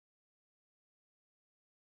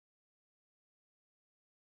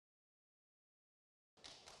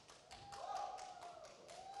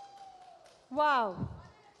Wow.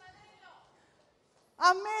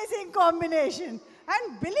 Amazing combination.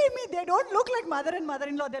 And believe me, they don't look like mother and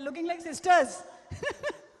mother-in-law. They're looking like sisters.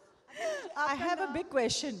 I have a big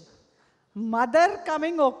question. Mother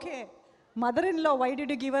coming okay. Mother-in-law, why did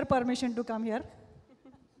you give her permission to come here?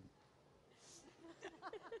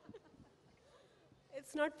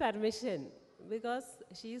 It's not permission because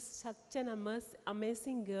she is such an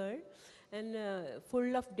amazing girl and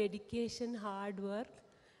full of dedication, hard work,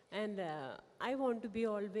 and I want to be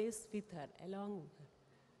always with her, along with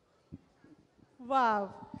her.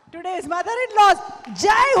 Wow. Today's mother-in-laws.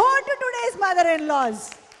 Jai ho to today's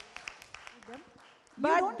mother-in-laws.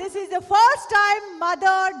 But this is the first time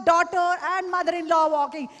mother, daughter and mother-in-law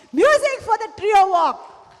walking. Music for the trio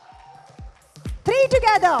walk. Three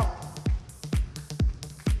together.